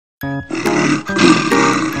Hi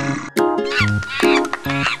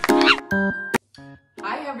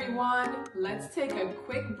everyone, let's take a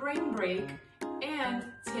quick brain break and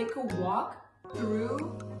take a walk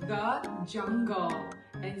through the jungle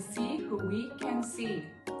and see who we can see.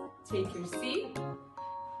 Take your seat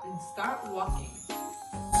and start walking.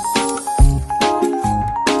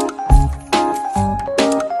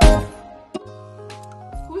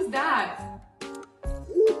 Who's that?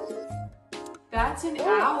 That's an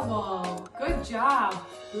owl. Good job.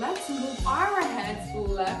 Let's move our heads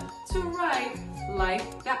left to right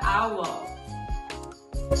like the owl.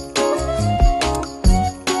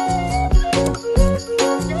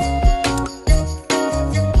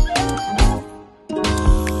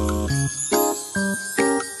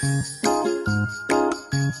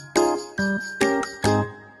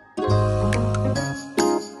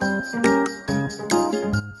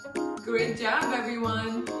 Great job,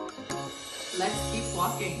 everyone. Let's keep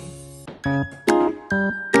walking.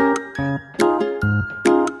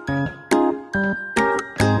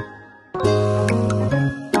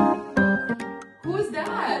 Who's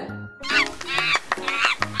that?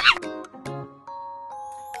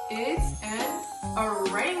 It's an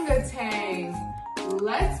orangutan.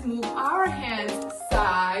 Let's move our hands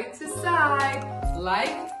side to side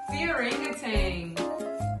like the orangutan.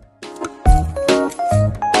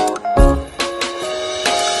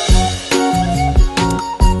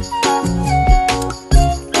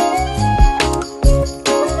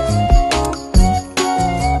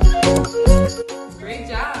 Great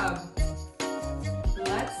job.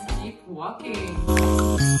 Let's keep walking.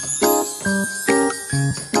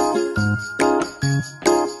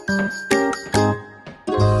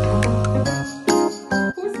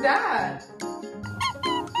 Who's that?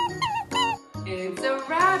 It's a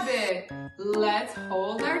rabbit. Let's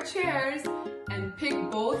hold our chairs and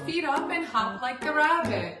pick both feet up and hop like the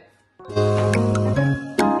rabbit.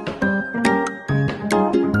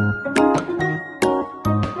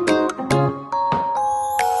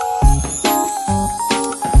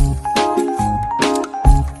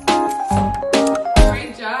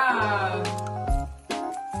 Great job.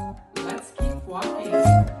 Let's keep walking.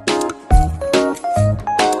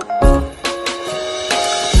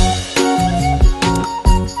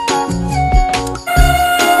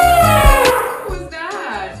 Who's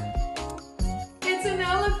that? It's an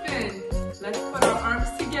elephant. Let's put our arms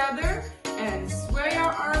together and sway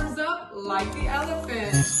our arms up like the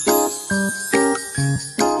elephant.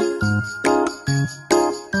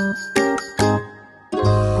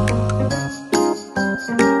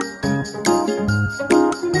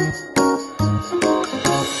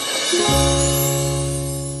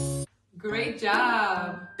 Great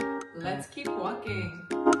job. Let's keep walking.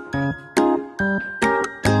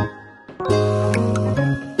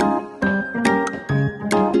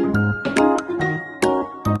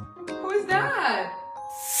 Who's that?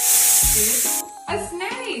 It's a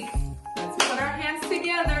snake. Let's put our hands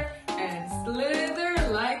together and slither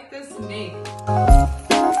like the snake.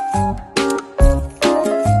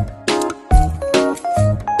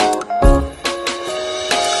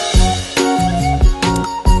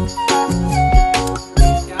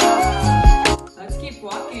 Good job. Let's keep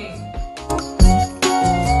walking.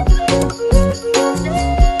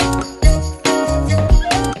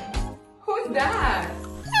 Who's that?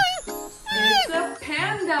 It's a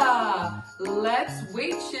panda. Let's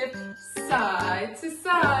weight shift side to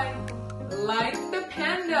side like the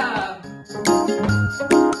panda.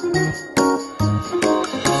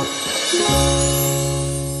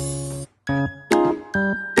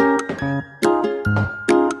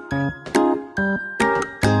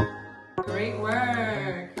 Great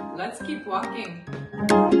work. Let's keep walking.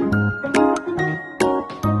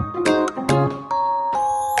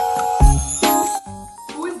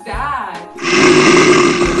 Who's that?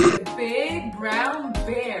 It's a big brown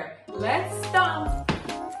bear. Let's stomp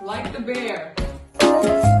like the bear.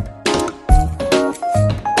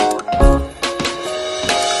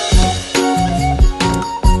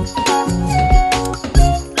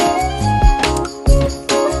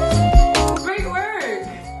 Great work.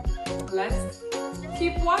 Let's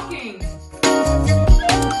keep walking.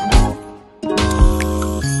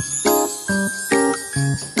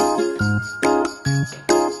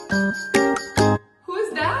 Who's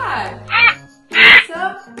that? It's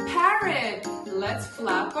a parrot. Let's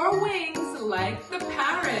flap our wings like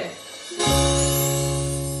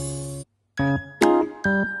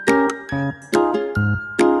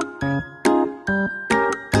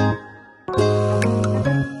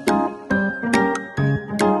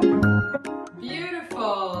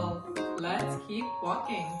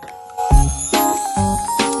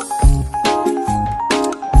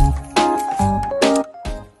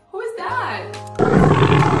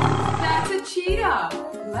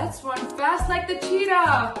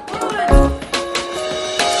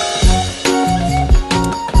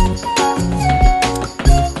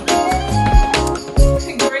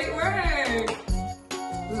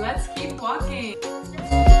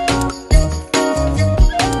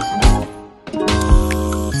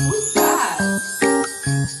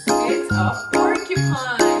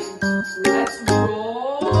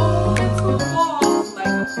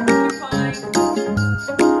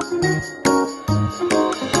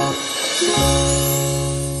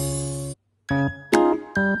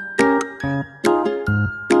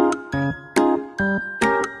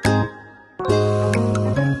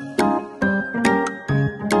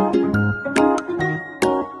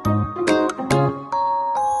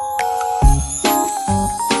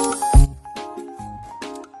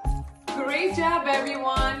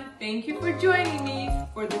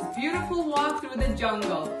this beautiful walk through the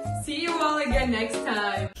jungle. See you all again next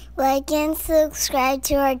time. Like and subscribe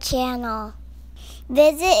to our channel.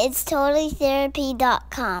 Visit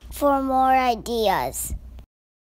itstotallytherapy.com for more ideas.